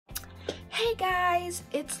Hey guys,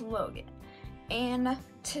 it's Logan, and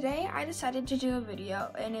today I decided to do a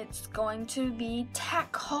video, and it's going to be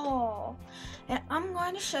Tack Haul, and I'm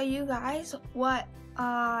going to show you guys what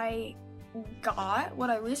I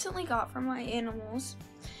recently got from my animals,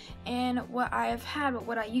 and what I have had, but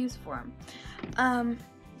what I use for them.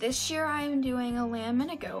 This year I am doing a lamb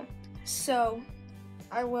and a goat, so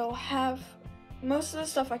I will have most of the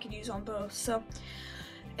stuff I could use on both, so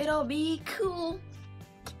it'll be cool.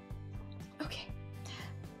 Okay,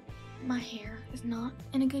 my hair is not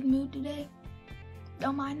in a good mood today.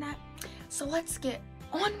 Don't mind that. So let's get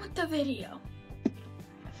on with the video.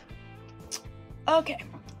 Okay,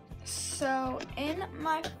 so in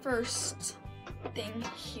my first thing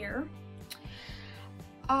here,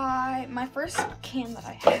 my first can that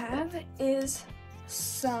I have is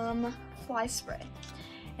some fly spray.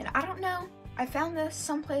 And I don't know, I found this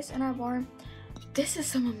someplace in our barn. This is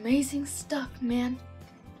some amazing stuff, man.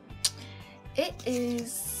 It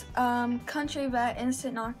is Country Vet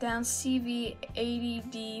Instant Knockdown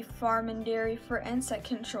CV80D Farm and Dairy for insect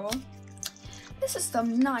control. This is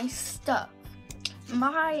some nice stuff.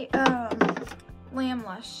 My lamb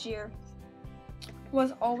last year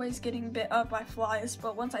was always getting bit up by flies,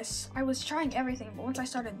 but once I was trying everything, but once I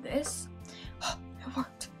started this, it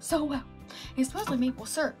worked so well. And especially maple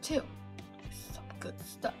syrup too. Some good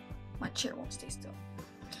stuff. My chair won't stay still.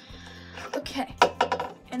 Okay.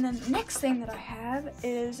 And then the next thing that I have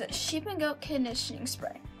is sheep and goat conditioning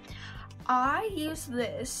spray. I use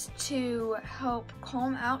this to help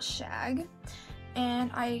calm out shag, and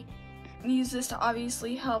I use this to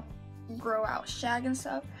obviously help grow out shag and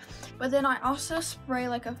stuff. But then I also spray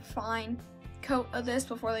like a fine coat of this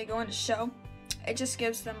before they go into show. It just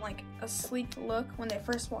gives them like a sleek look when they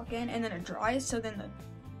first walk in, and then it dries so then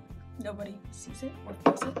nobody sees it or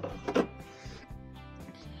feels it.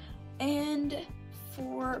 And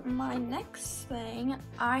for my next thing,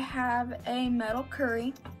 I have a metal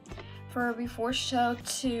curry for before show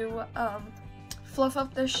to fluff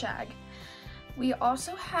up their shag. We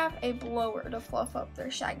also have a blower to fluff up their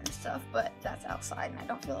shag and stuff, but that's outside and I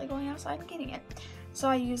don't feel like going outside and getting it. So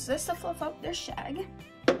I use this to fluff up their shag.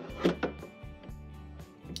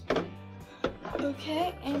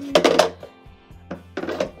 Okay, and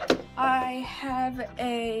I have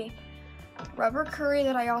a rubber curry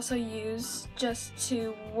that I also use just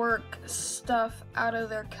to work stuff out of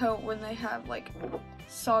their coat when they have like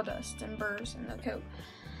sawdust and burrs in their coat.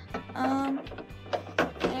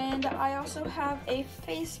 And I also have a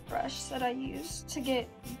face brush that I use to get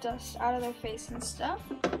dust out of their face and stuff.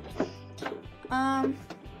 And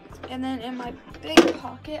then in my big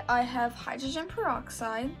pocket I have hydrogen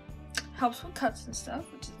peroxide. Helps with cuts and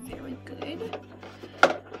stuff, which is very good.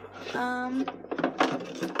 And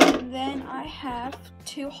then I have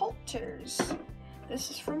 2 halters. This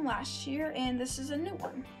is from last year, and this is a new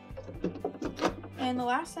one. And the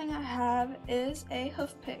last thing I have is a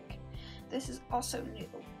hoof pick. This is also new,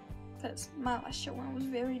 because my last year one was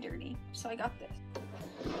very dirty, so I got this.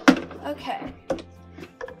 Okay.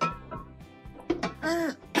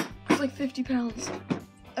 It's like 50 pounds.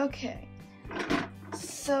 Okay.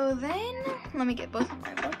 So then, let me get both of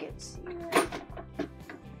my buckets here.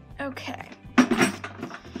 Okay.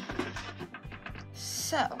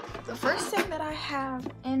 So, the first thing that I have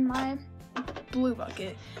in my blue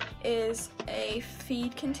bucket is a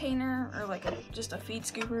feed container, or like just a feed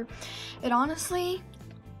scooper. It honestly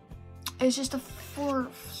is just a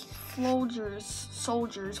Folgers,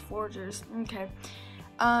 okay.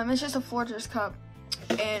 It's just a Folgers cup,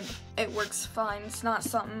 and it works fine. It's not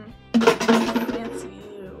something fancy.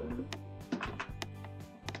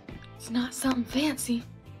 It's not something fancy.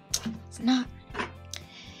 It's not.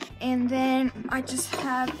 And then I just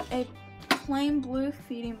have a plain blue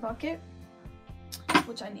feeding bucket,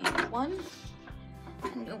 which I need one.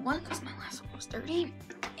 A new one because my last one was dirty.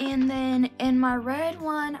 And then in my red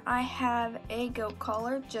one, I have a goat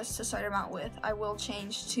collar just to start them out with. I will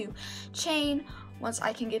change to chain once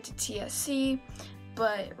I can get to TSC,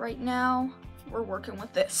 but right now we're working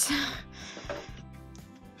with this.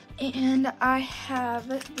 And I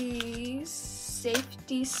have these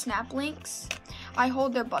safety snap links. I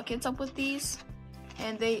hold their buckets up with these,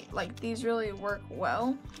 and these really work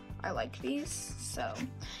well. I like these, so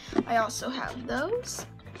I also have those.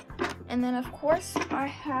 And then of course I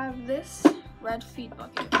have this red feed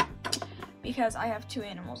bucket because I have 2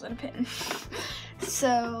 animals in a pen.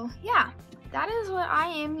 So yeah, that is what I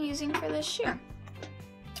am using for this year.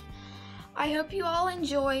 I hope you all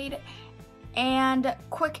enjoyed. And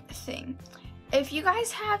quick thing, if you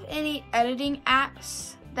guys have any editing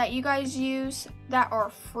apps that you guys use that are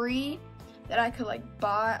free that I could like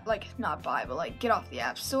buy, like not buy, but like get off the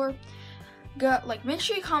app store, make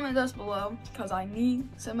sure you comment those below because I need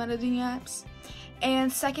some editing apps.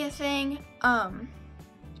 And second thing,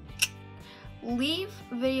 leave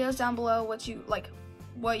videos down below what you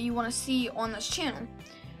want to see on this channel.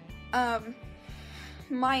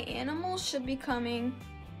 My animals should be coming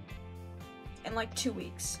in like 2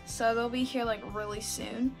 weeks, so they'll be here like really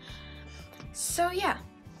soon. So yeah,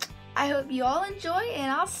 I hope you all enjoy,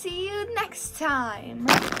 and I'll see you next time.